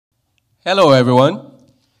Hello, everyone.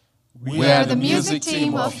 We are the music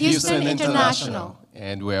team of Houston International.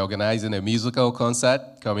 And we're organizing a musical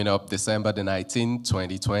concert coming up December the 19th,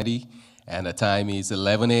 2020. And the time is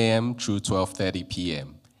 11 a.m. through 12:30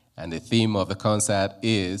 p.m. And the theme of the concert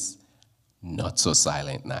is Not So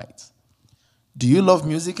Silent Night. Do you love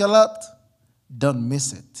music a lot? Don't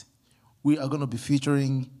miss it. We are going to be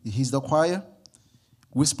featuring the Hisda Choir,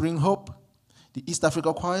 Whispering Hope, the East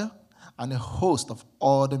Africa Choir, and a host of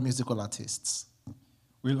other musical artists.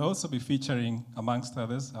 We'll also be featuring, amongst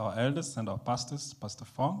others, our elders and our pastors, Pastor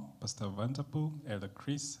Fong, Pastor Vanterpool, Elder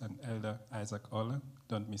Chris, and Elder Isaac Ola.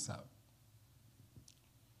 Don't miss out.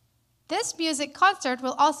 This music concert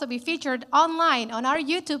will also be featured online on our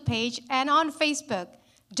YouTube page and on Facebook.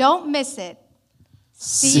 Don't miss it.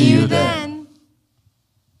 See you there.